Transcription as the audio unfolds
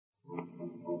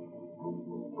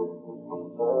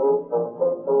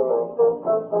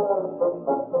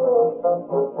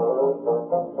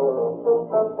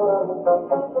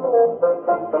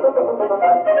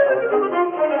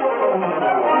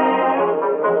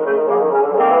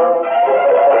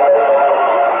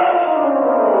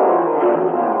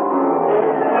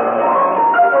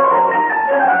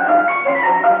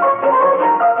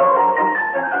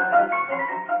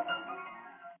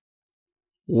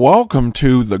Welcome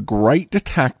to the Great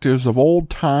Detectives of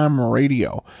Old Time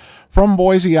Radio. From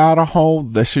Boise, Idaho,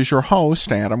 this is your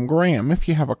host, Adam Graham. If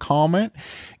you have a comment,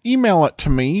 email it to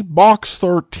me,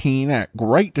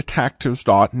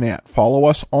 box13@greatdetectives.net. Follow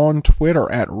us on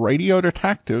Twitter at Radio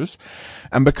Detectives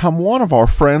and become one of our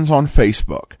friends on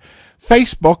Facebook.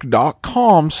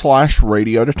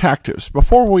 Facebook.com/Radio Detectives.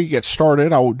 Before we get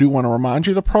started, I do want to remind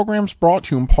you the program is brought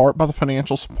to you in part by the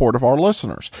financial support of our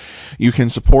listeners. You can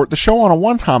support the show on a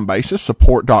one-time basis,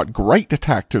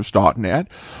 support.greatdetectives.net,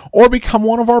 or become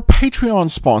one of our Patreon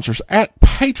sponsors at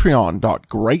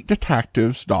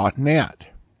patreon.greatdetectives.net.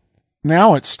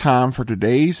 Now it's time for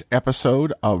today's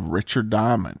episode of Richard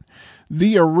Diamond.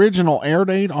 The original air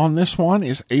date on this one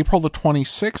is April the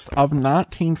 26th of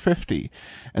 1950,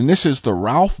 and this is the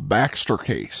Ralph Baxter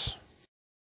case.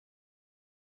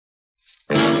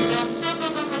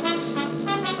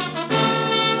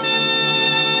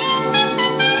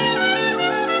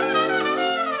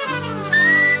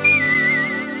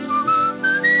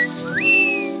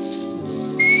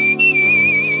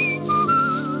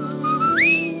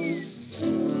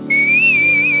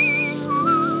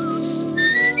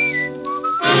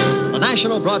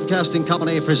 National Broadcasting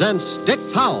Company presents Dick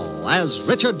Powell as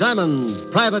Richard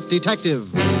Diamond, Private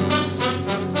Detective.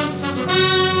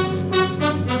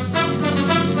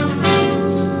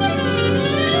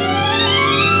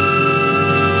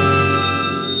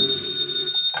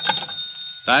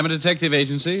 Diamond Detective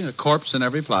Agency, a corpse in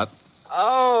every plot.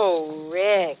 Oh,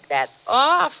 Rick, that's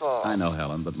awful. I know,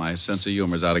 Helen, but my sense of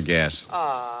humor's out of gas.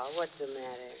 Oh, what's the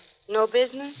matter? No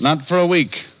business? Not for a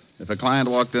week. If a client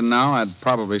walked in now, I'd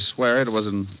probably swear it was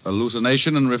an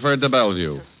hallucination and referred to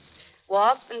Bellevue.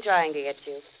 Walt's been trying to get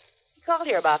you. He called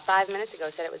here about 5 minutes ago,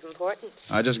 said it was important.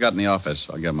 I just got in the office.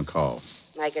 I'll give him a call.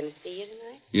 Am I going to see you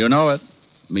tonight? You know it.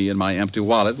 Me and my empty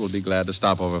wallet will be glad to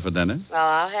stop over for dinner. Well,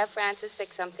 I'll have Francis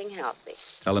fix something healthy.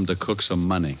 Tell him to cook some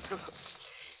money.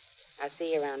 I'll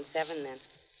see you around 7 then.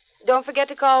 Don't forget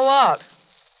to call Walt.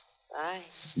 Bye.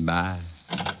 Bye.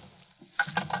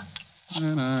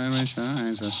 That Irish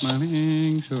eyes are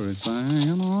smiling, sure it's like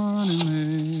a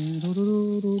morning.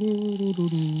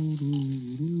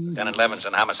 Lieutenant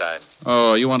Levinson, homicide.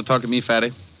 Oh, you want to talk to me,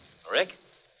 Fatty? Rick?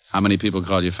 How many people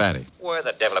called you Fatty? Where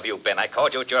the devil have you been? I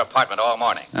called you at your apartment all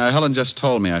morning. Helen just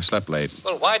told me I slept late.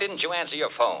 Well, why didn't you answer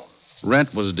your phone?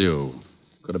 Rent was due.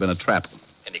 Could have been a trap.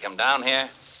 Can you come down here?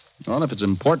 Well, if it's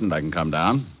important, I can come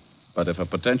down. But if a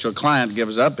potential client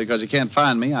gives up because he can't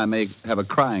find me, I may have a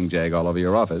crying jag all over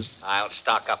your office. I'll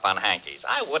stock up on hankies.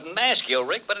 I wouldn't ask you,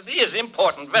 Rick, but it is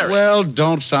important, very. Well,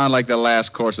 don't sound like the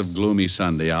last course of Gloomy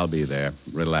Sunday. I'll be there.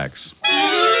 Relax.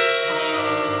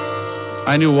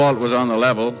 I knew Walt was on the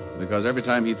level because every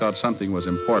time he thought something was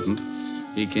important,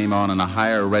 he came on in a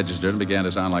higher register and began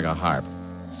to sound like a harp.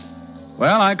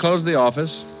 Well, I closed the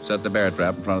office, set the bear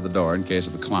trap in front of the door in case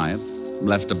of a client, and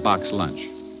left a box lunch.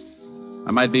 I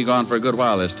might be gone for a good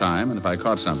while this time, and if I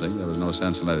caught something, there was no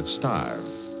sense in letting it starve.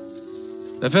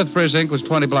 The 5th Precinct was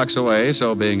 20 blocks away,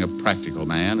 so being a practical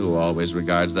man who always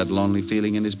regards that lonely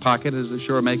feeling in his pocket as the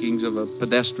sure makings of a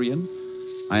pedestrian,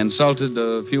 I insulted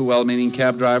a few well-meaning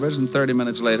cab drivers, and 30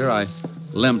 minutes later, I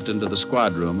limped into the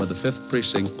squad room of the 5th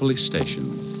Precinct Police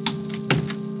Station.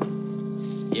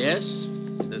 Yes?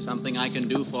 Is there something I can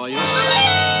do for you?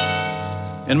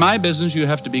 In my business, you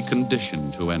have to be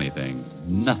conditioned to anything.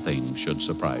 Nothing should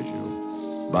surprise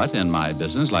you. But in my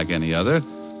business, like any other,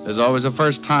 there's always a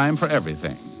first time for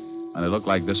everything. And it looked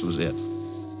like this was it.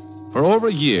 For over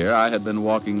a year, I had been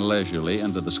walking leisurely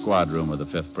into the squad room of the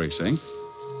 5th Precinct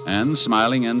and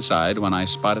smiling inside when I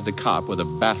spotted a cop with a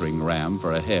battering ram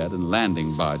for a head and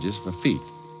landing barges for feet.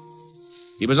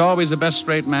 He was always the best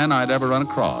straight man I'd ever run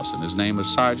across, and his name was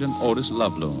Sergeant Otis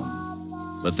Loveloon.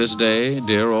 But this day,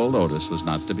 dear old Otis was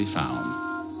not to be found.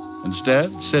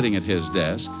 Instead, sitting at his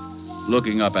desk,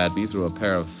 looking up at me through a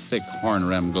pair of thick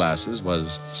horn-rimmed glasses, was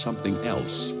something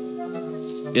else.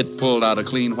 It pulled out a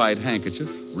clean white handkerchief,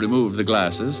 removed the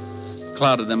glasses,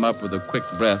 clouded them up with a quick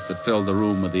breath that filled the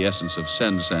room with the essence of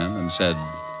sen-sen, and said,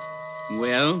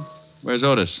 Well? Where's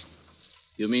Otis?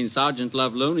 You mean Sergeant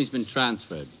Loveloon? He's been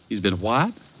transferred. He's been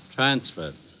what?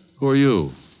 Transferred. Who are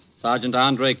you? Sergeant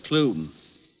Andre Klume.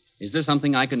 Is there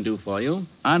something I can do for you?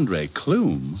 Andre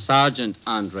Klume? Sergeant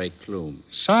Andre Klume.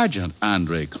 Sergeant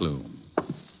Andre Klume.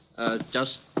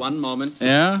 Just one moment.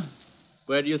 Yeah?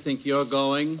 Where do you think you're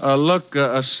going? Look,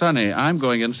 Sonny, I'm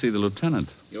going in to see the lieutenant.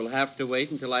 You'll have to wait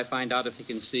until I find out if he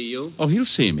can see you. Oh, he'll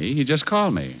see me. He just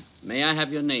called me. May I have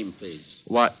your name, please?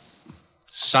 What?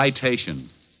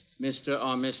 Citation. Mr.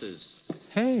 or Mrs.?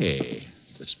 Hey,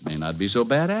 this may not be so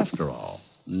bad after all.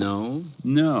 No?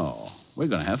 No. We're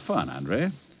going to have fun,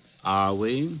 Andre. Are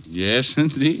we? Yes,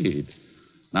 indeed.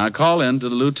 Now call in to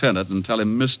the lieutenant and tell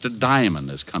him Mr.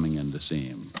 Diamond is coming in to see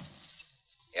him.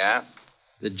 Yeah?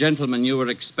 The gentleman you were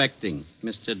expecting,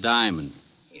 Mr. Diamond.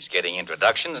 He's getting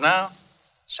introductions now?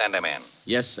 Send him in.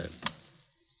 Yes, sir.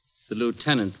 The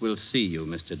lieutenant will see you,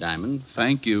 Mr. Diamond.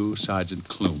 Thank you, Sergeant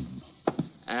Clume.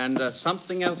 And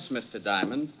something else, Mr.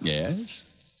 Diamond. Yes?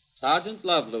 Sergeant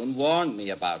Loveloon warned me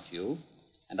about you,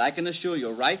 and I can assure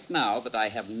you right now that I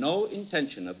have no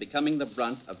intention of becoming the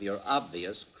brunt of your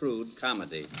obvious, crude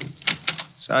comedy.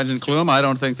 Sergeant Clume, I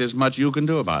don't think there's much you can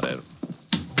do about it.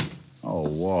 Oh,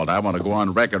 Walt, I want to go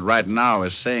on record right now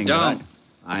as saying Don't.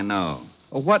 I know.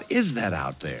 Well, what is that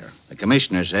out there? The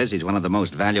commissioner says he's one of the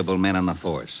most valuable men on the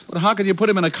force. But how can you put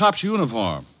him in a cop's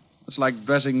uniform? It's like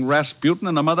dressing Rasputin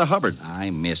and a Mother Hubbard. I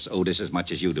miss Otis as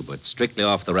much as you do, but strictly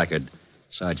off the record,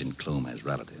 Sergeant Clume has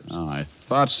relatives. Oh, I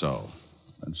thought so.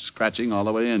 Been scratching all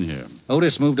the way in here.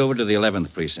 Otis moved over to the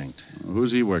 11th precinct.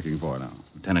 Who's he working for now?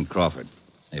 Lieutenant Crawford.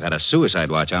 They've had a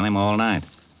suicide watch on him all night.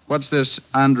 What's this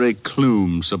Andre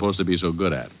Clume supposed to be so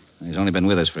good at? He's only been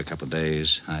with us for a couple of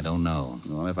days. I don't know.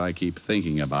 Well, if I keep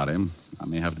thinking about him, I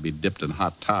may have to be dipped in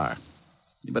hot tar.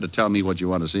 You better tell me what you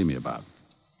want to see me about.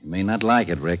 You may not like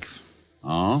it, Rick.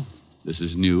 Oh? This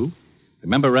is new?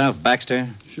 Remember Ralph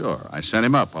Baxter? Sure. I sent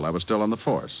him up while I was still on the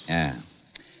force. Yeah.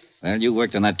 Well, you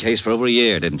worked on that case for over a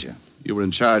year, didn't you? You were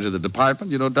in charge of the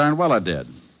department. You know darn well I did.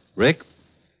 Rick,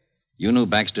 you knew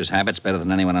Baxter's habits better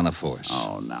than anyone on the force.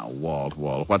 Oh, now, Walt,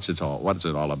 what's it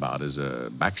all about? Is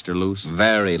Baxter loose?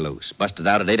 Very loose. Busted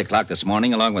out at 8 o'clock this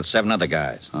morning along with 7 other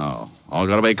guys. Oh, all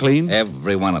got away clean?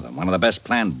 Every one of them. One of the best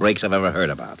planned breaks I've ever heard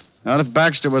about. Well, if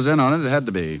Baxter was in on it, it had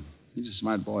to be. He's a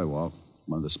smart boy, Walt.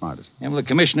 One of the smartest. Yeah, well, the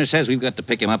commissioner says we've got to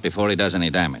pick him up before he does any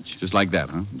damage. Just like that,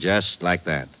 huh? Just like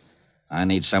that. I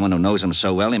need someone who knows him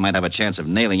so well he might have a chance of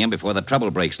nailing him before the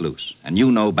trouble breaks loose. And you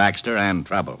know Baxter and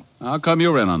trouble. How come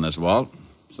you're in on this, Walt?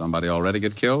 Somebody already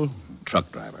get killed?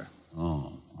 Truck driver.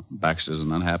 Oh. Baxter's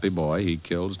an unhappy boy. He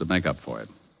kills to make up for it.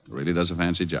 Really does a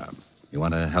fancy job. You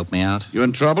want to help me out? You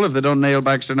in trouble if they don't nail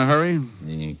Baxter in a hurry?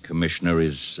 The commissioner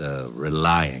is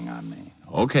relying on me.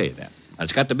 Okay, then.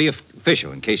 It's got to be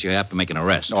official in case you have to make an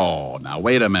arrest. Oh, now,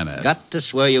 wait a minute. Got to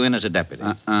swear you in as a deputy.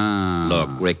 Look,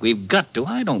 Rick, we've got to.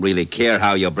 I don't really care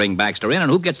how you bring Baxter in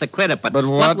and who gets the credit, but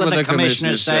what would the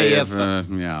commissioner say if...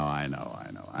 Yeah, I know.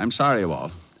 I'm sorry,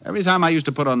 Walt. Every time I used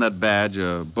to put on that badge,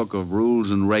 a book of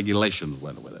rules and regulations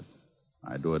went with it.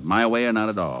 I do it my way or not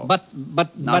at all. But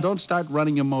don't start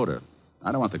running your motor.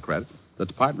 I don't want the credit. The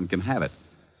department can have it.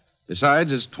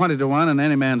 Besides, it's 20-1 in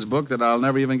any man's book that I'll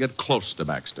never even get close to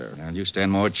Baxter. Well, you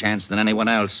stand more chance than anyone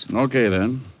else. Okay,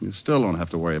 then. You still don't have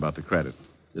to worry about the credit.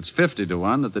 It's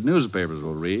 50-1 that the newspapers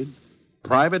will read.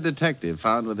 Private detective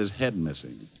found with his head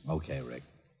missing. Okay, Rick.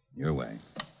 Your way.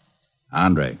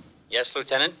 Andre. Yes,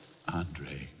 Lieutenant?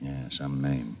 Andre. Yeah, some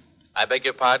name. I beg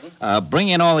your pardon? Bring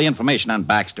in all the information on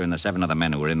Baxter and the 7 other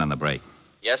men who were in on the break.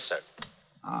 Yes, sir.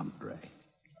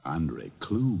 Andre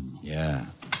Clume. Yeah.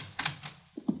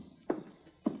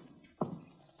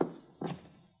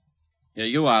 Here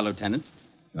you are, Lieutenant.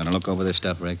 You want to look over this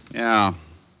stuff, Rick? Yeah.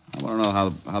 I want to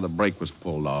know how the break was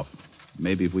pulled off.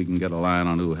 Maybe if we can get a line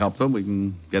on who helped them, we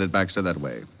can get it Baxter that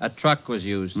way. A truck was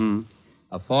used.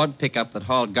 A Ford pickup that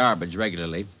hauled garbage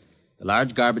regularly. The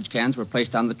large garbage cans were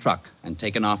placed on the truck and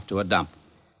taken off to a dump.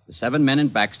 The 7 men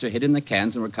and Baxter hid in the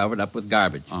cans and were covered up with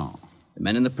garbage. Oh. The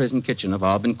men in the prison kitchen have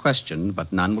all been questioned,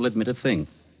 but none will admit a thing.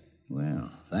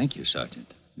 Well, thank you,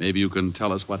 Sergeant. Maybe you can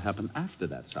tell us what happened after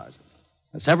that, Sergeant.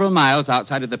 Several miles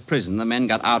outside of the prison, the men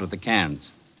got out of the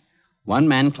cans. One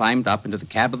man climbed up into the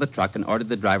cab of the truck and ordered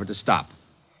the driver to stop.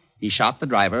 He shot the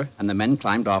driver, and the men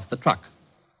climbed off the truck,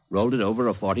 rolled it over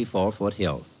a 44-foot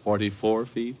hill. 44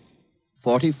 feet?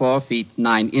 44 feet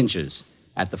 9 inches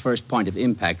at the first point of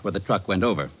impact where the truck went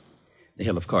over. The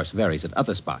hill, of course, varies at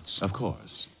other spots. Of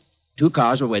course. 2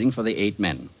 cars were waiting for the 8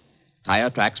 men. Tire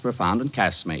tracks were found and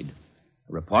casts made.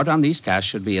 A report on these casts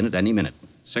should be in at any minute.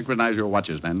 Synchronize your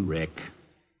watches, men. Rick.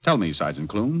 Tell me, Sergeant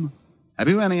Clume, have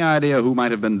you any idea who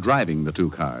might have been driving the 2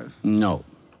 cars? No.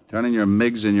 Turn in your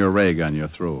MiGs and your ray gun. You're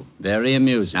through. Very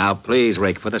amusing. Now, please,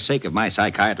 Rick, for the sake of my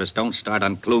psychiatrist, don't start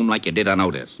on Clume like you did on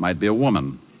Otis. Might be a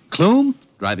woman. Clume?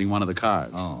 Driving one of the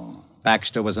cars. Oh.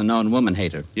 Baxter was a known woman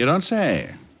hater. You don't say.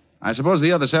 I suppose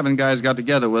the other 7 guys got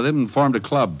together with him and formed a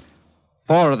club.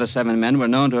 4 of the 7 men were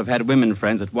known to have had women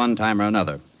friends at one time or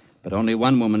another. But only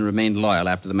one woman remained loyal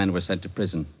after the men were sent to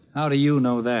prison. How do you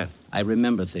know that? I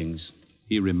remember things.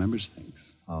 He remembers things.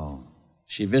 Oh.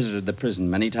 She visited the prison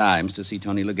many times to see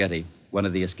Tony Ligeti, one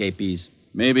of the escapees.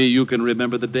 Maybe you can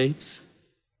remember the dates?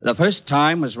 The first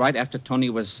time was right after Tony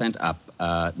was sent up,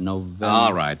 November...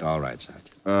 All right,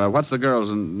 Sergeant. What's the girl's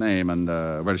name and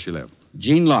where does she live?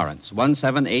 Jean Lawrence,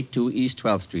 1782 East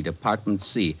 12th Street, apartment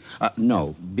C.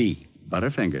 No, B.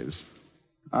 Butterfingers.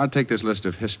 I'll take this list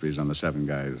of histories on the 7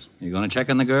 guys. You going to check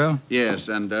on the girl? Yes,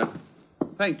 and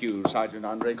thank you, Sergeant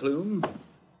Andre Clume.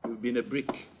 You've been a brick.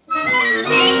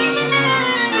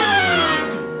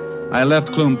 I left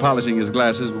Clume polishing his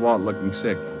glasses, Walt looking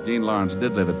sick. Jean Lawrence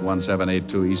did live at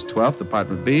 1782 East 12th,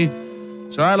 apartment B.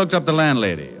 So I looked up the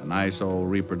landlady, a nice old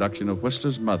reproduction of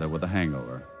Whistler's mother with a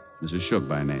hangover, Mrs. Shook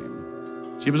by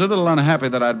name. She was a little unhappy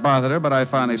that I'd bothered her, but I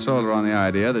finally sold her on the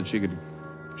idea that she could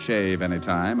shave any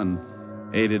time, and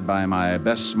aided by my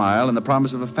best smile and the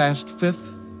promise of a fast fifth,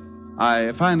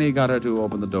 I finally got her to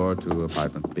open the door to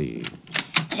apartment B.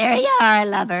 There you are,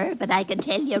 lover, but I can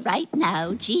tell you right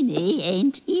now, Jeannie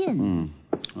ain't in.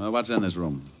 Well, what's in this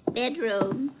room?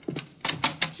 Bedroom.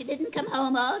 She didn't come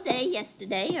home all day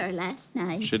yesterday or last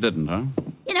night. She didn't, huh?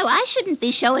 You know, I shouldn't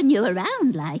be showing you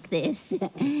around like this,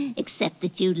 except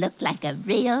that you look like a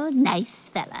real nice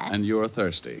fella. And you're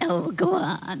thirsty. Oh, go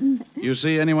on. You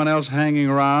see anyone else hanging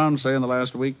around, say, in the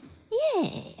last week?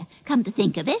 Yeah. Come to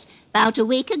think of it, about a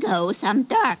week ago, some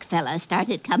dark fella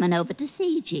started coming over to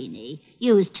see Jeannie.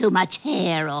 Used too much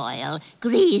hair oil,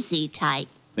 greasy type.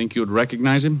 Think you'd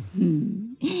recognize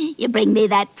him? You bring me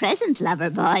that present, lover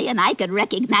boy, and I could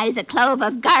recognize a clove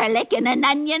of garlic in an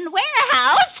onion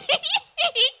warehouse.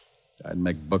 I'd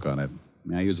make book on it.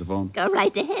 May I use the phone? Go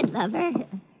right ahead, lover.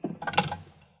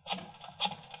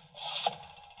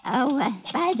 Oh,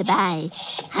 by the by,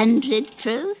 100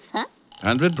 proof, huh?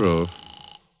 100 proof.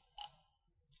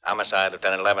 Homicide,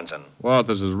 Lieutenant Levinson. Walt,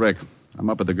 this is Rick. I'm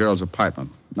up at the girl's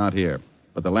apartment. Not here.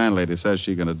 But the landlady says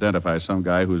she can identify some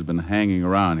guy who's been hanging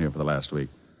around here for the last week.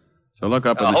 So look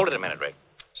up... Hold it a minute, Rick.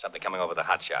 Something coming over the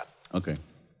hot shot. Okay.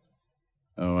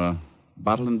 Oh,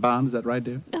 bottle and bond, is that right,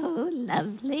 dear? Oh,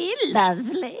 lovely,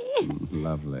 lovely.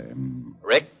 Lovely.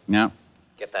 Rick? Yeah?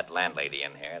 Get that landlady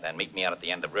in here, then meet me out at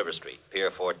the end of River Street,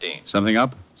 Pier 14. Something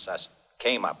up? Sus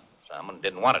came up. Someone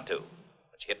didn't want it to.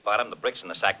 But she hit bottom, the bricks in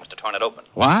the sack must have torn it open.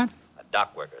 What? A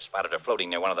dock worker spotted her floating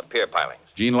near one of the pier pilings.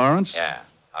 Jean Lawrence? Yeah.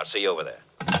 I'll see you over there.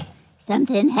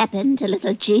 Something happened to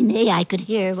little Jeannie. I could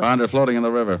hear... Found her floating in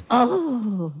the river.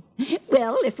 Oh.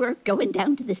 Well, if we're going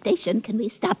down to the station, can we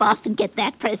stop off and get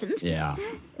that present? Yeah.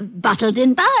 Bottled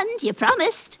in bond, you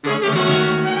promised.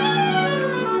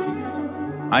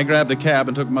 I grabbed a cab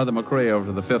and took Mother McCrae over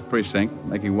to the 5th Precinct,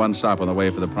 making one stop on the way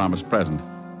for the promised present.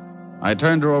 I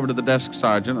turned her over to the desk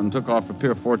sergeant and took off for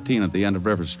Pier 14 at the end of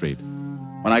River Street.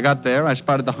 When I got there, I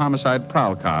spotted the homicide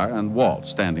prowl car and Walt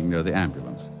standing near the ambulance.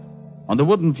 On the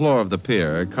wooden floor of the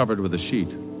pier, covered with a sheet,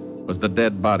 was the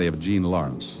dead body of Jean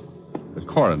Lawrence. The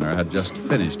coroner had just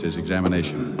finished his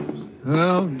examination.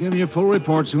 Well, give me a full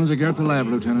report as soon as I get at the lab,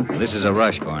 Lieutenant. This is a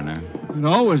rush, Coroner. It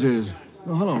always is.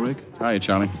 Oh, hello, Rick. Hi,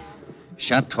 Charlie.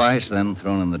 Shot twice, then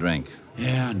thrown in the drink.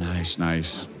 Yeah, nice.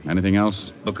 Anything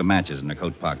else? Book of matches in her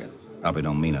coat pocket. Probably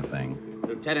don't mean a thing.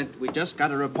 Lieutenant, we just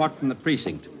got a report from the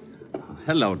precinct.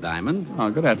 Hello, Diamond.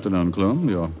 Oh, good afternoon, Clume.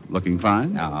 You're looking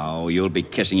fine. Oh, you'll be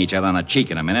kissing each other on the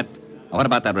cheek in a minute. What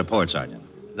about that report, Sergeant?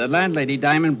 The landlady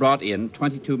Diamond brought in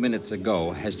 22 minutes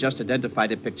ago has just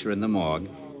identified a picture in the morgue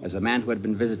as a man who had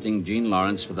been visiting Jean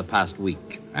Lawrence for the past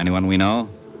week. Anyone we know?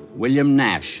 William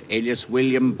Nash, alias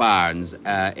William Barnes,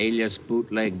 alias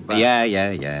Bootleg Barnes.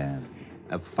 Yeah.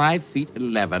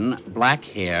 5'11", black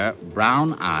hair,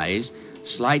 brown eyes,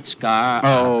 slight scar.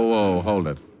 Oh, hold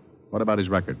it. What about his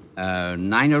record?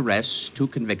 9 arrests, 2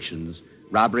 convictions,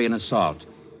 robbery and assault.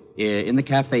 In the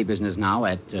cafe business now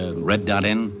at... Red Dot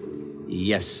Inn?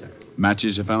 Yes, sir.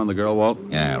 Matches you found on the girl, Walt?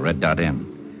 Yeah, Red Dot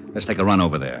Inn. Let's take a run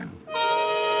over there.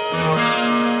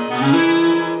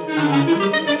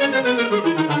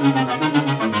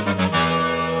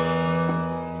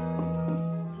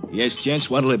 Yes, gents,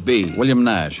 what'll it be? William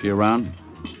Nash, he around?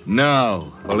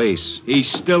 No. Police. He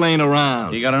still ain't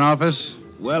around. He got an office?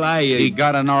 Well, He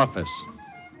got an office.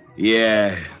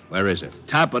 Yeah. Where is it?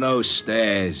 Top of those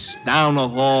stairs. Down the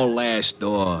hall, last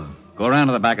door. Go around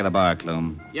to the back of the bar,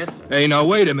 Clume. Yes, sir. Hey, now,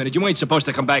 wait a minute. You ain't supposed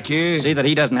to come back here. See that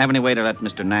he doesn't have any way to let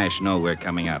Mr. Nash know we're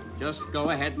coming up. Just go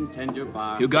ahead and tend your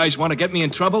bar. You guys want to get me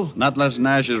in trouble? Not unless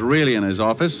Nash is really in his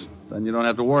office. Then you don't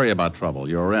have to worry about trouble.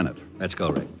 You're in it. Let's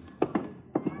go, Rick.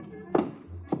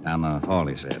 Down the hall,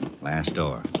 he said. Last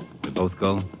door. We both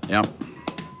go? Yep.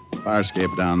 Fire escape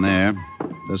down there.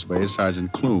 This way,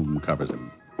 Sergeant Clume covers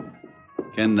him.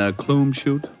 Can Clume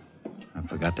shoot? I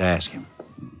forgot to ask him.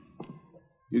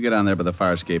 You get on there by the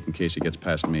fire escape in case he gets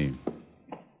past me.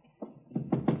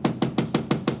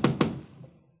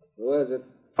 Who is it?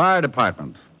 Fire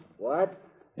department. What?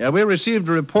 Yeah, we received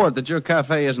a report that your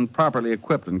cafe isn't properly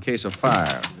equipped in case of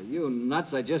fire. Are you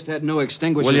nuts? I just had no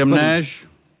extinguishers. William Nash?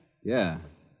 Yeah.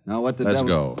 Now what the Let's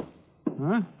devil... go.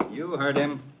 Huh? You heard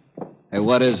him. Hey,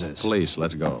 what is this? Police,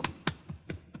 let's go.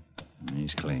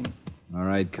 He's clean. All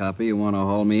right, copy. You want to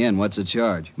haul me in. What's the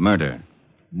charge? Murder.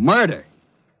 Murder?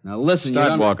 Now, listen,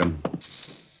 Start walking.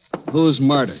 Who's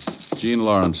murdered? Gene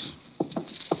Lawrence.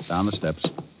 Down the steps.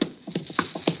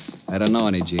 I don't know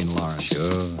any Gene Lawrence.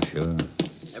 Sure.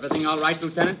 Everything all right,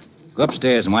 Lieutenant? Go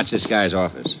upstairs and watch this guy's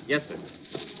office. Yes, sir.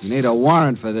 You need a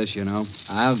warrant for this, you know.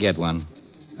 I'll get one.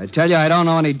 I tell you, I don't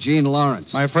know any Gene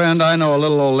Lawrence. My friend, I know a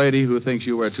little old lady who thinks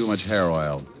you wear too much hair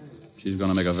oil. She's going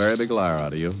to make a very big liar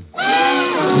out of you.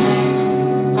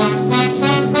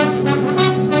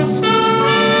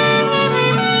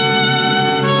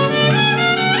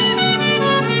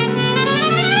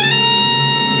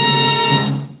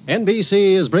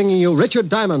 NBC is bringing you Richard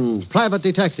Diamond, Private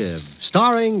Detective,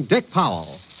 starring Dick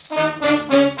Powell.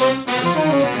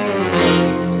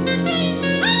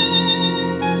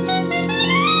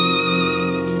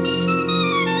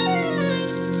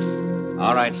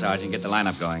 All right, Sergeant, get the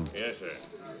lineup going. Yes, sir.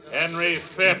 Henry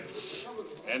Phipps,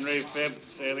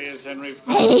 alias Henry Phipps.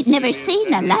 I ain't never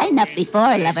seen a lineup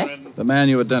before, lover. The man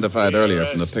you identified earlier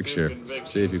from the picture.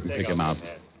 See if you can pick him out.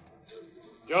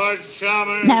 George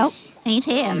Chalmers. No, ain't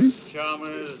him.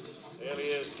 Chalmers,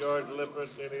 alias George Lippert,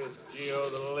 alias Geo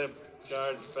the Lip,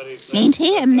 charged petty theft. Ain't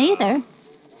him neither.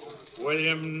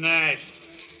 William Nash.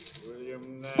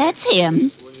 That's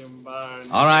him. William Barnes.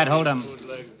 All right, hold him.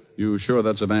 You sure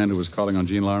that's a man who was calling on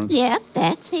Gene Lawrence? Yep,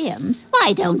 that's him.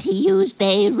 Why don't he use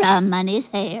bay rum on his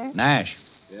hair? Nash.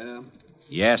 Yeah?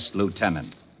 Yes,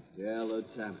 Lieutenant. Yeah,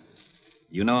 Lieutenant.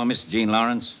 You know Miss Gene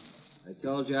Lawrence? I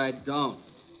told you I don't,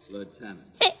 Lieutenant.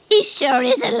 He sure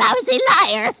is a lousy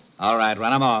liar. All right,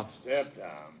 run him off. Step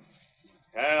down.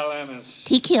 Hal Ennis.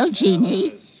 He killed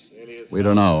Jeannie. We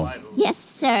don't know. Yes,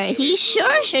 sir. He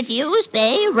sure should use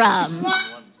bay rum.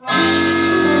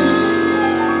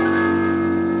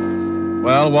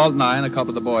 Well, Walt and I and a couple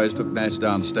of the boys took Nash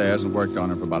downstairs and worked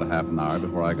on him for about a half an hour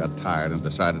before I got tired and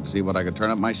decided to see what I could turn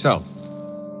up myself.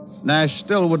 Nash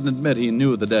still wouldn't admit he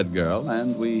knew the dead girl,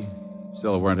 and we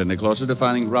still weren't any closer to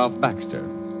finding Ralph Baxter.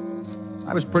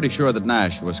 I was pretty sure that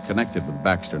Nash was connected with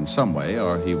Baxter in some way,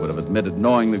 or he would have admitted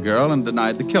knowing the girl and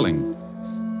denied the killing.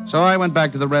 So I went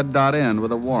back to the Red Dot Inn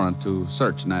with a warrant to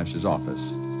search Nash's office.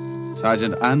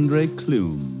 Sergeant Andre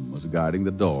Clume was guarding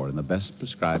the door in the best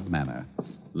prescribed manner.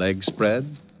 Legs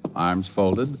spread, arms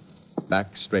folded, back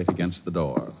straight against the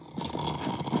door.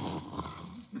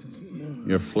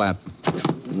 You're flat.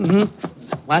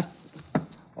 Mm-hmm. What?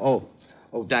 Oh,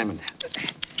 Diamond.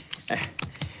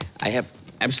 I have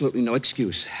absolutely no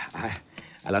excuse.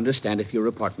 I'll understand if you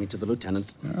report me to the lieutenant.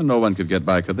 No one could get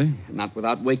by, could they? Not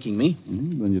without waking me.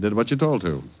 Then you did what you told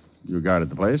to. You guarded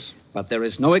the place. But there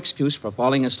is no excuse for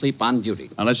falling asleep on duty.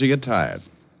 Unless you get tired.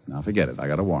 Now, forget it. I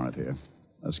got a warrant here.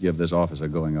 Let's give this officer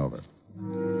going over.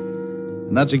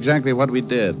 And that's exactly what we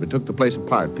did. We took the place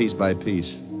apart, piece by piece.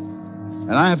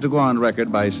 And I have to go on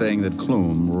record by saying that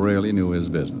Clume really knew his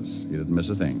business. He didn't miss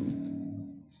a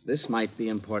thing. This might be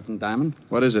important, Diamond.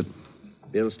 What is it?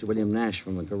 Bills to William Nash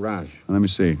from the garage. Let me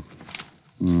see.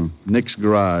 Nick's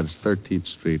Garage, 13th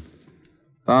Street.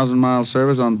 1,000-mile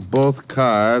service on both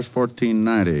cars,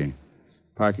 $14.90.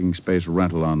 Parking space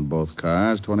rental on both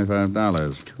cars,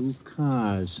 $25. 2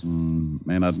 cars.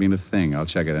 May not mean a thing. I'll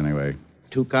check it anyway.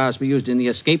 2 cars were used in the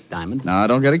escape, Diamond. Now,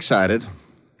 don't get excited.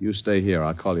 You stay here.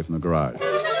 I'll call you from the garage.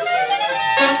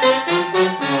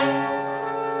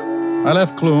 I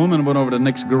left Clume and went over to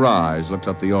Nick's Garage, looked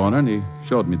up the owner, and he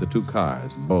showed me the 2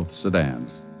 cars, both sedans.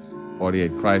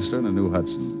 48 Chrysler and a new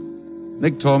Hudson.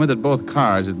 Nick told me that both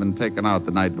cars had been taken out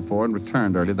the night before and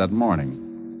returned early that morning.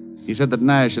 He said that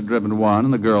Nash had driven one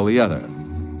and the girl the other.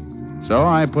 So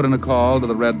I put in a call to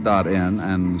the Red Dot Inn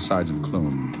and Sergeant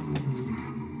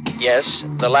Clume. Yes,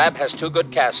 the lab has 2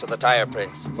 good casts of the tire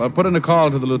prints. Well, put in a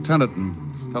call to the lieutenant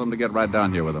and tell him to get right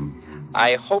down here with him.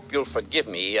 I hope you'll forgive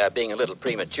me being a little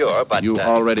premature, but... You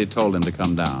already told him to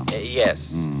come down. Yes.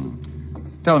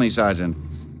 Tell me, Sergeant,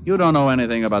 you don't know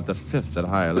anything about the 5th at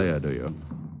Hialeah, do you?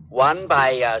 1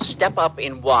 by step up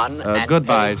in 1 and...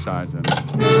 Goodbye, Sergeant.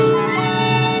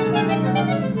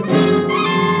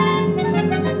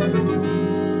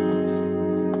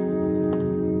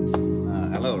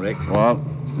 Hello, Rick. Walt,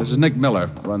 this is Nick Miller,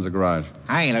 runs the garage.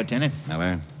 Hi, Lieutenant.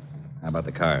 Miller, how about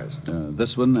the cars?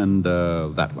 This one and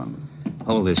that one.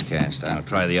 Hold this cast. I'll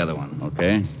try the other one.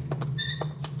 Okay.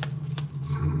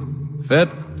 Fit?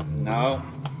 No.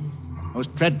 Those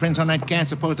tread prints on that can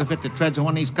supposed to fit the treads of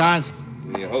one of these cars?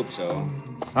 We hope so.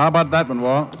 How about that one,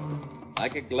 Walt?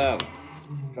 Like a glove.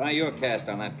 Try your cast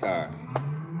on that car.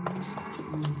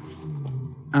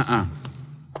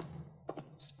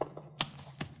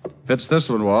 Fits this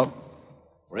one, Walt.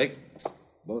 Rick,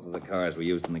 both of the cars were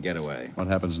used in the getaway. What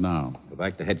happens now? Go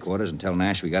back to headquarters and tell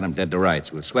Nash we got him dead to rights.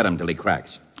 We'll sweat him till he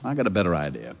cracks. I got a better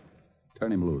idea.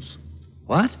 Turn him loose.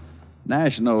 What?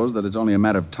 Nash knows that it's only a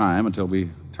matter of time until we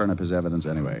turn up his evidence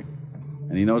anyway.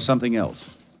 And he knows something else.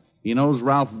 He knows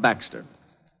Ralph Baxter.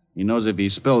 He knows if he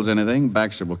spills anything,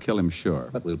 Baxter will kill him sure.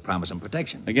 But we'll promise him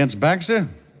protection. Against Baxter?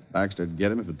 Baxter'd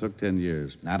get him if it took 10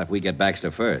 years. Not if we get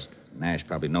Baxter first. Nash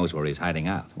probably knows where he's hiding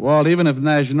out. Walt, even if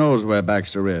Nash knows where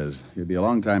Baxter is, he'll be a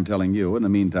long time telling you. In the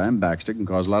meantime, Baxter can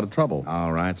cause a lot of trouble.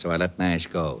 All right, so I let Nash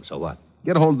go. So what?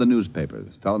 Get a hold of the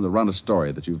newspapers. Tell them to run a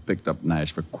story that you've picked up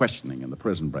Nash for questioning in the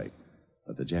prison break.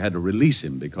 But that you had to release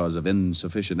him because of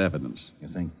insufficient evidence. You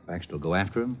think Baxter will go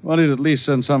after him? Well, he'd at least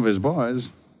send some of his boys.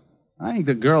 I think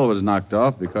the girl was knocked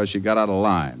off because she got out of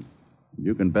line.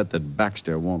 You can bet that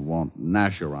Baxter won't want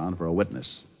Nash around for a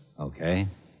witness. Okay.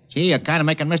 Gee, you're kind of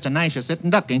making Mr. Nash a sitting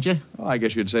duck, ain't you? Oh, I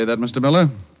guess you'd say that, Mr. Miller.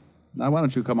 Now, why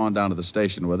don't you come on down to the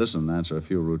station with us and answer a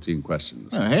few routine questions?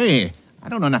 Oh, hey, I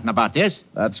don't know nothing about this.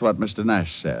 That's what Mr.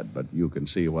 Nash said, but you can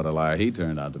see what a liar he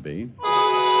turned out to be.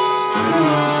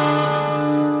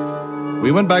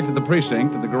 We went back to the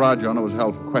precinct, and the garage owner was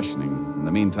held for questioning. In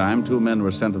the meantime, 2 men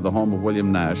were sent to the home of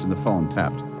William Nash, and the phone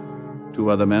tapped. 2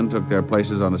 other men took their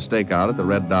places on a stakeout at the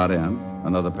Red Dot Inn,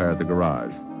 another pair at the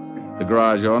garage. The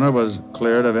garage owner was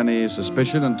cleared of any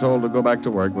suspicion and told to go back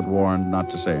to work, but warned not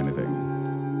to say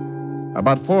anything.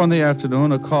 About 4 in the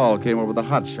afternoon, a call came over the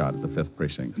hot shot at the 5th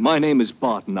precinct. My name is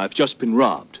Barton. I've just been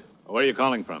robbed. Where are you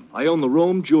calling from? I own the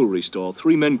Rome jewelry store.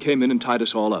 3 men came in and tied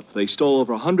us all up. They stole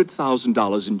over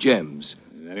 $100,000 in gems.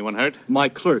 Anyone hurt? My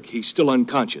clerk, he's still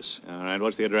unconscious. All right,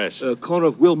 what's the address? Corner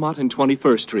of Wilmot and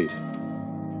 21st Street.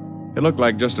 It looked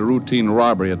like just a routine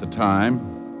robbery at the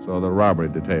time, so the robbery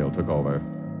detail took over.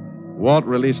 Walt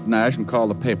released Nash and called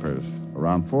the papers.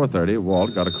 Around 4:30,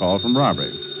 Walt got a call from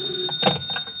robbery.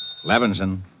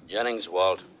 Levinson. Jennings,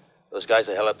 Walt. Those guys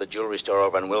that held up the jewelry store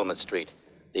over on Wilmot Street.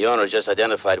 The owner just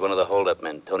identified one of the hold-up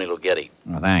men, Tony Lughetti.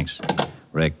 Oh, thanks.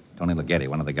 Rick, Tony Lughetti,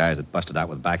 one of the guys that busted out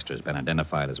with Baxter, has been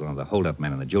identified as one of the hold-up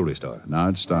men in the jewelry store. Now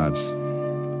it starts.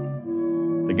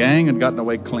 The gang had gotten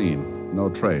away clean. No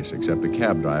trace except a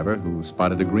cab driver who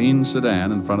spotted a green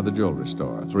sedan in front of the jewelry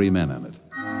store. 3 men in it.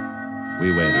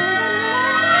 We waited.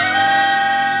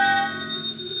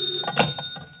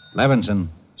 Levinson.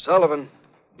 Sullivan.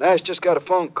 Nash just got a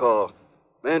phone call.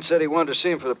 Man said he wanted to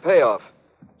see him for the payoff.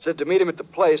 Said to meet him at the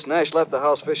place. Nash left the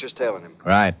house. Fisher's tailing him.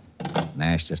 Right.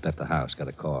 Nash just left the house. Got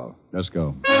a call. Let's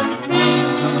go.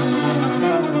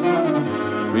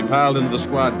 We piled into the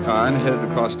squad car and headed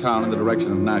across town in the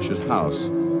direction of Nash's house.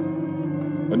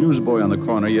 A newsboy on the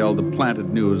corner yelled the planted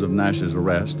news of Nash's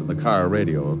arrest, and the car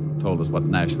radio told us what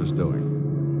Nash was doing.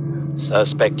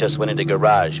 Suspect just went into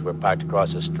garage. We're parked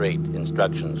across the street.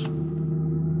 Instructions.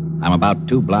 I'm about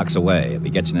 2 blocks away. If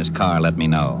he gets in his car, let me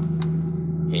know.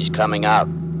 He's coming out,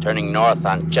 turning north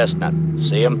on Chestnut.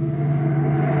 See him?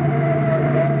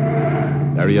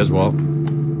 There he is, Walt.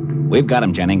 We've got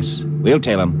him, Jennings. We'll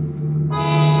tail him.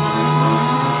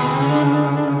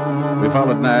 We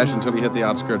followed Nash until he hit the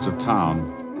outskirts of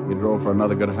town. He drove for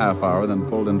another good half hour, then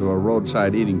pulled into a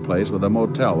roadside eating place with a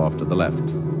motel off to the left.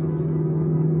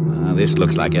 This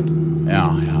looks like it.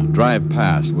 Yeah. Drive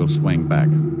past. We'll swing back.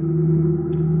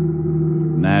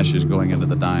 Nash is going into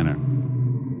the diner.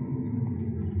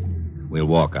 We'll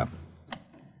walk up.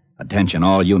 Attention,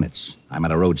 all units. I'm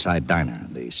at a roadside diner.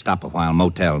 The stop-a-while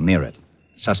motel near it.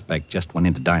 Suspect just went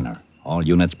into diner. All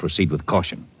units proceed with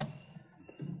caution.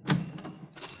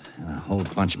 A whole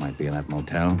bunch might be in that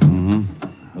motel. Mm-hmm.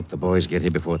 Hope the boys get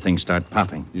here before things start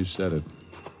popping. You said it.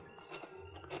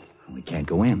 We can't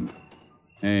go in.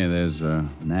 Hey, there's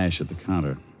Nash at the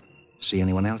counter. See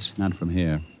anyone else? Not from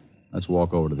here. Let's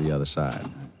walk over to the other side.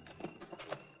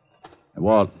 Hey,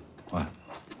 Walt. What?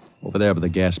 Over there by the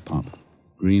gas pump.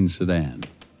 Green sedan.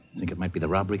 Think it might be the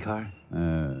robbery car?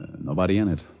 Nobody in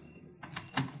it.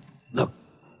 Look.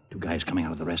 2 guys coming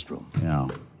out of the restroom. Yeah.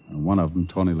 And one of them,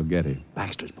 Tony Lughetti.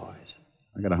 Baxter's boys.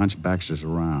 I got a hunch Baxter's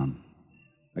around.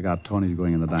 I got Tony's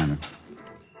going in the diner.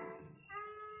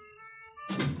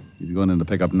 He's going in to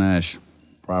pick up Nash.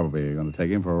 Probably going to take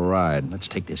him for a ride. Let's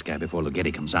take this guy before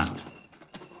Lughetti comes out.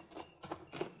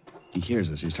 He hears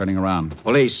us. He's turning around.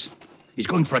 Police. He's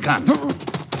going for a gun.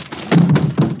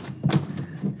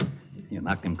 You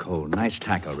knocked him cold. Nice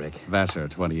tackle, Rick. Vassar,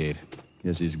 28.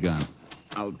 Here's his gun.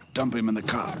 I'll dump him in the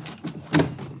car.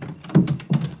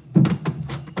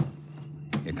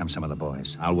 Here come some of the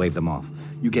boys. I'll wave them off.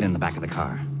 You get in the back of the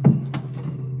car.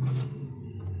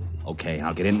 Okay,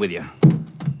 I'll get in with you.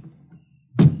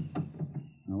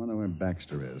 where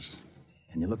Baxter is.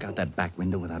 Can you look out that back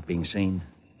window without being seen?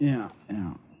 Yeah.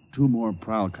 2 more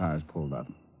prowl cars pulled up.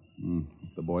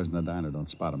 If the boys in the diner don't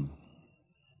spot them.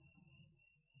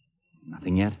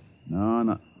 Nothing yet?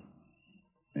 No.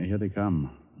 Hey, here they come.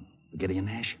 Gideon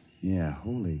Nash? Yeah,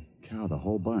 holy cow, the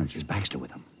whole bunch. Is Baxter with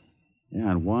them?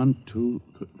 Yeah, and 1, 2,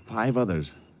 5 others.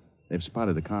 They've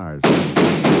spotted the cars.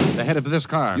 They're headed for this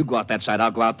car. You go out that side,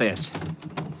 I'll go out this.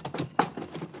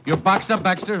 You're boxed up,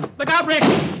 Baxter. Look out, Rick!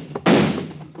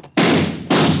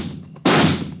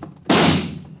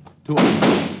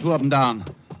 Two of them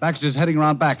down. Baxter's heading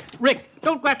around back. Rick,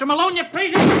 don't go after Malone, you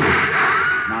crazy!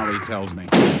 Now he tells me.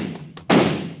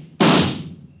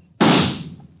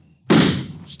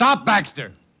 Stop,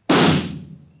 Baxter!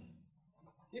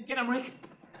 You get him, Rick?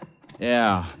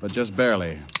 Yeah, but just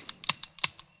barely.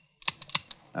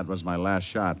 That was my last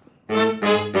shot.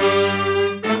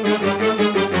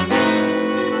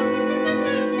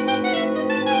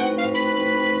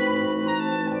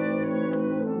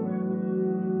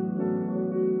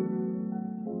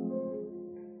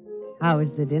 How was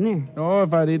the dinner? Oh,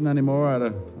 if I'd eaten any more,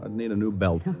 I'd need a new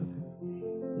belt.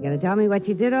 You gonna tell me what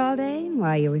you did all day and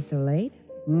why you were so late?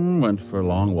 Went for a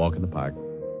long walk in the park.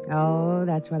 Oh,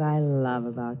 that's what I love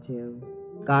about you.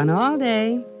 Gone all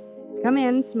day. Come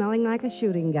in smelling like a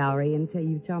shooting gallery until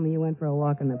you tell me you went for a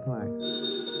walk in the park.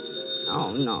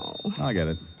 Oh, no. I get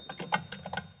it.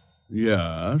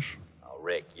 Yes? Oh,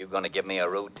 Rick, you going to give me a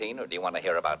routine, or do you want to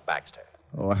hear about Baxter?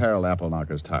 Oh, Harold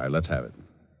Appleknocker's tired. Let's have it.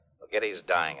 Well, Giddy's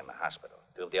dying in the hospital.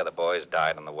 2 of the other boys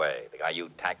died on the way. The guy you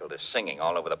tackled is singing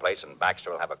all over the place, and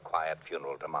Baxter will have a quiet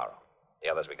funeral tomorrow. The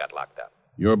others we got locked up.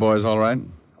 Your boys all right?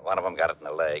 One of them got it in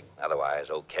the leg. Otherwise,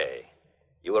 okay.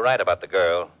 You were right about the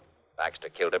girl. Baxter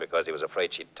killed her because he was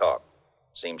afraid she'd talk.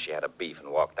 Seems she had a beef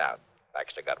and walked out.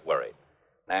 Baxter got worried.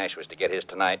 Nash was to get his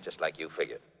tonight, just like you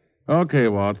figured. Okay,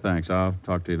 Walt, thanks. I'll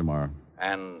talk to you tomorrow.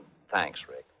 And thanks,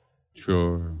 Rick.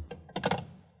 Sure.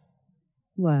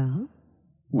 Well?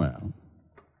 Well.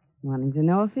 Wanting to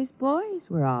know if his boys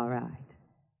were all right.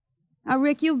 Now,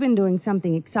 Rick, you've been doing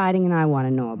something exciting, and I want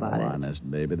to know about it. Honest,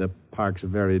 baby. The park's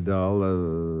very dull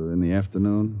in the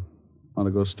afternoon. Want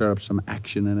to go stir up some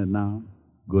action in it now?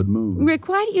 Good mood. Rick,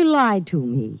 why do you lie to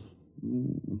me?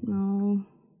 Oh.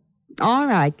 All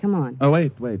right, come on. Oh,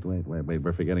 wait.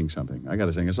 We're forgetting something. I got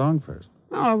to sing a song first.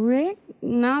 Oh, Rick,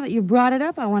 now that you brought it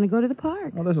up, I want to go to the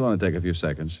park. Well, this will only take a few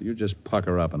seconds. You just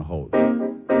pucker up and hold.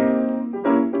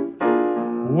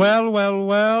 Well,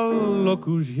 look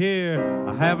who's here.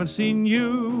 I haven't seen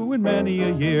you in many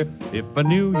a year. If I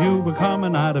knew you were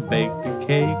coming, I'd have baked a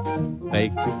cake,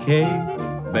 baked a cake.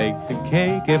 Baked a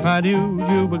cake. If I knew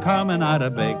you were coming, I'd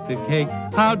have baked a cake.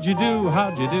 How'd you do?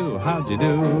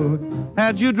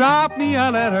 Had you dropped me a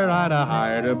letter, I'd have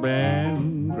hired a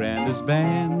band, grandest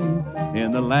band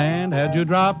in the land. Had you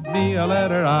dropped me a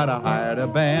letter, I'd have hired a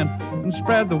band and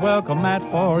spread the welcome mat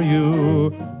for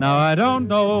you. Now I don't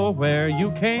know where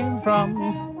you came from,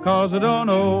 'cause I don't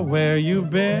know where you've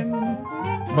been.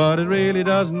 But it really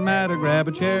doesn't matter. Grab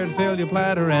a chair and fill your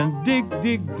platter and dig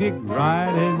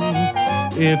right in.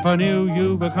 If I knew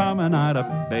you were coming, I'd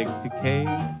have baked a cake,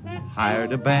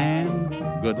 hired a band.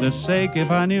 Goodness sake, if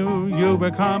I knew you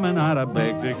were coming, I'd have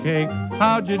baked a cake.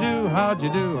 How'd you do?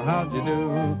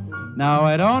 Now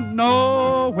I don't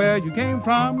know where you came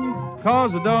from,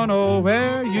 'cause I don't know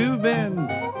where you've been.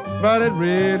 But it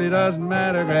really doesn't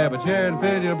matter. Grab a chair and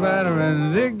fill your platter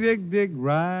and dig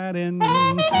right in.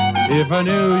 If I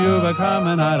knew you were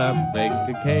coming, I'd have baked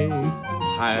a cake,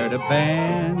 hired a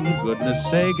band. Goodness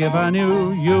sake, if I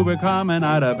knew you were coming,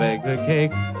 I'd have baked a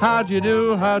cake. How'd you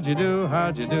do? Oh, how'd you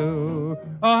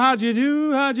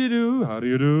do? How do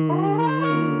you do?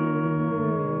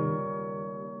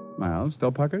 Well,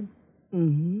 still puckered?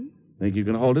 Mm-hmm. Think you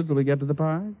can hold it till we get to the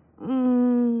park?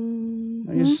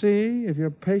 Now, you see, if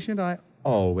you're patient, I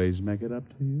always make it up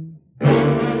to you.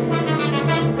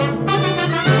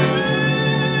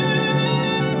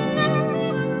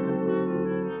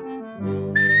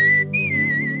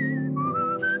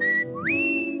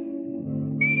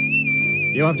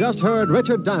 You have just heard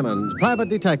Richard Diamond, Private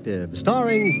Detective,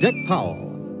 starring Dick Powell.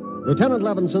 Lieutenant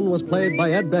Levinson was played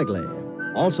by Ed Begley.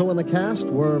 Also in the cast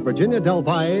were Virginia Del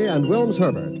Valle and Wilms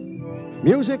Herbert.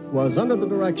 Music was under the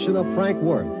direction of Frank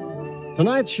Worth.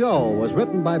 Tonight's show was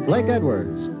written by Blake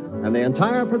Edwards, and the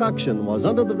entire production was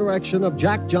under the direction of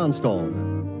Jack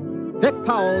Johnstone. Dick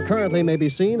Powell currently may be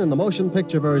seen in the motion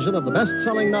picture version of the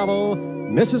best-selling novel,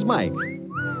 Mrs. Mike.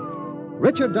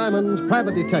 Richard Diamond's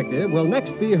Private Detective will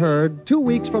next be heard 2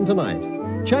 weeks from tonight.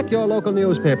 Check your local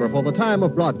newspaper for the time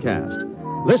of broadcast.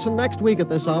 Listen next week at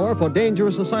this hour for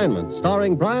Dangerous Assignment,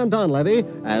 starring Brian Donlevy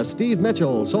as Steve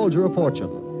Mitchell, Soldier of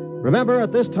Fortune. Remember,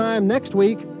 at this time next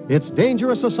week, it's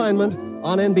Dangerous Assignment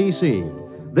on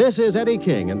NBC. This is Eddie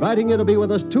King, inviting you to be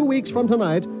with us 2 weeks from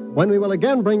tonight when we will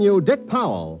again bring you Dick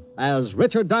Powell as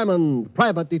Richard Diamond,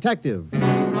 private detective. For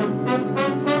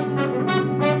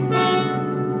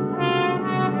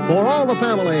all the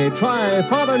family, try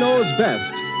Father Knows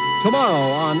Best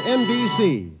tomorrow on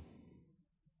NBC.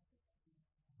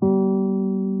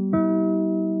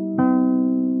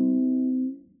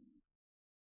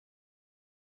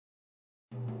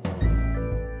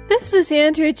 This is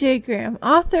Andrea J. Graham,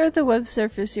 author of the Web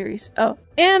Surfer series. Oh,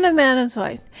 and a Madam's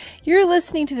Wife. You're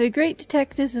listening to The Great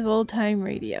Detectives of Old Time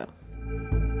Radio.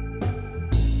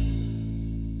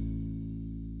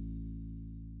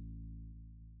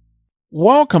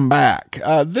 Welcome back.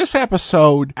 This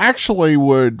episode actually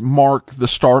would mark the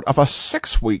start of a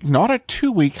 6-week, not a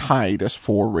 2-week hiatus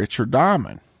for Richard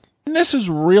Diamond. And this is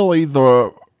really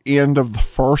the end of the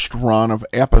first run of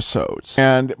episodes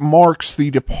and marks the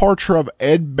departure of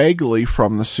Ed Begley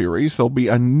from the series. There'll be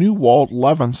a new Walt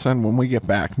Levinson when we get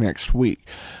back next week.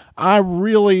 I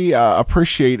really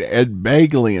appreciate Ed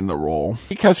Begley in the role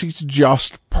because he's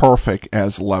just perfect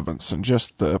as Levinson,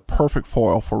 just the perfect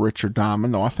foil for Richard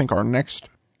Diamond, though I think our next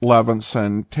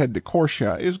Levinson, Ted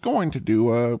DeCorsia, is going to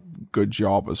do a good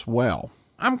job as well.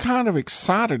 I'm kind of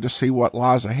excited to see what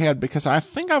lies ahead because I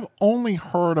think I've only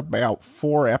heard about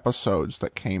 4 episodes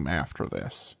that came after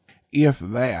this, if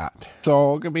that.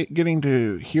 So I'll be getting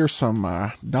to hear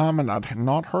some Diamond I'd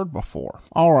not heard before.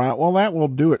 All right, well, that will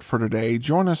do it for today.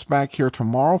 Join us back here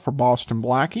tomorrow for Boston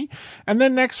Blackie, and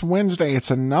then next Wednesday it's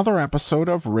another episode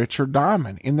of Richard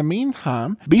Diamond. In the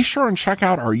meantime, be sure and check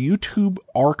out our YouTube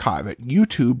archive at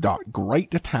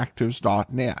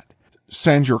youtube.greatdetectives.net.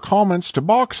 Send your comments to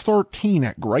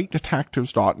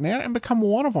box13@greatdetectives.net and become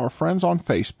one of our friends on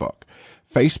Facebook.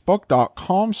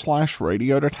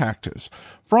 Facebook.com/Radio Detectives.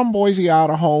 From Boise,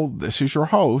 Idaho, this is your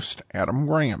host, Adam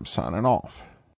Graham, signing off.